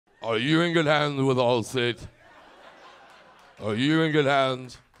Are you in good hands with Allstate? Are you in good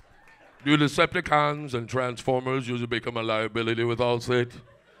hands? Do Decepticons and Transformers usually become a liability with Allstate?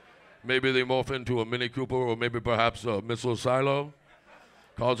 Maybe they morph into a Mini Cooper or maybe perhaps a missile silo,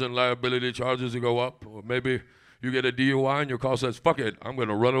 causing liability charges to go up. Or maybe you get a DUI and your car says, fuck it, I'm going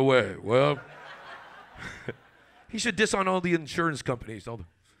to run away. Well, he should diss on all the insurance companies.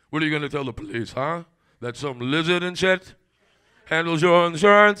 What are you going to tell the police, huh? That some lizard and shit handles your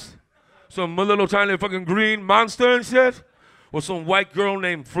insurance? Some little tiny fucking green monster and shit? Or some white girl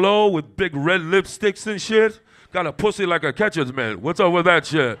named Flo with big red lipsticks and shit? Got a pussy like a catcher's mitt. What's up with that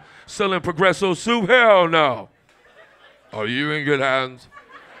shit? Selling Progresso soup? Hell no. Are you in good hands?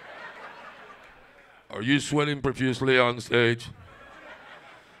 Are you sweating profusely on stage?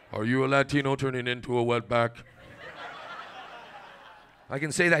 Are you a Latino turning into a wetback? I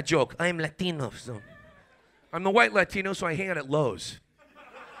can say that joke. I'm Latino, so I'm the white Latino, so I hang out at Lowe's.